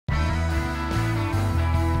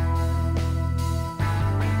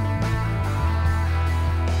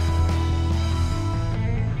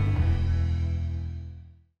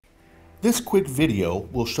This quick video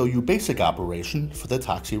will show you basic operation for the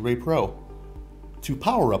ToxiRAE Pro. To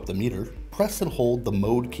power up the meter, press and hold the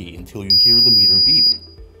mode key until you hear the meter beep.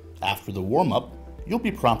 After the warm-up, you'll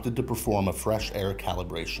be prompted to perform a fresh air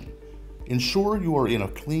calibration. Ensure you are in a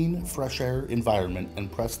clean, fresh air environment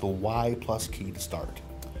and press the Y+ key to start.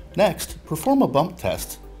 Next, perform a bump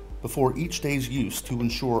test before each day's use to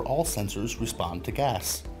ensure all sensors respond to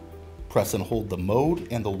gas. Press and hold the mode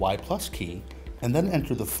and the Y+ key, and then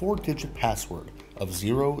enter the 4-digit password of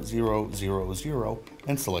 0000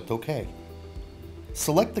 and select OK.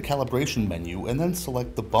 Select the calibration menu and then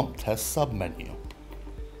select the bump test sub-menu.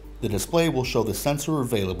 The display will show the sensor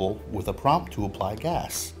available with a prompt to apply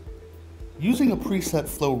gas. Using a preset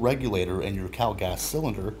flow regulator and your CalGas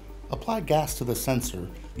cylinder, apply gas to the sensor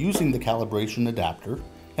using the calibration adapter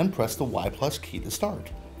and press the Y+ key to start.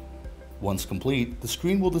 Once complete, the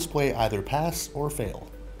screen will display either pass or fail.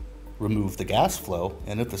 Remove the gas flow,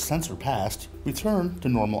 and if the sensor passed, return to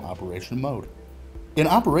normal operation mode. In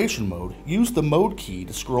operation mode, use the mode key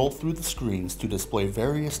to scroll through the screens to display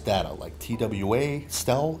various data like TWA,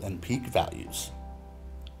 STEL, and peak values.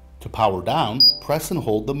 To power down, press and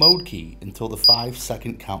hold the mode key until the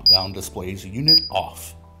 5-second countdown displays unit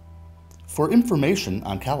off. For information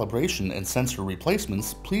on calibration and sensor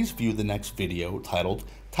replacements, please view the next video titled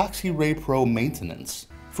ToxiRAE Pro Maintenance.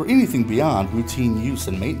 For anything beyond routine use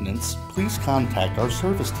and maintenance, please contact our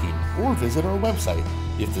service team or visit our website.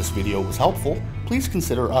 If this video was helpful, please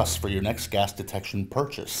consider us for your next gas detection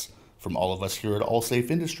purchase. From all of us here at Allsafe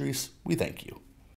Industries, we thank you.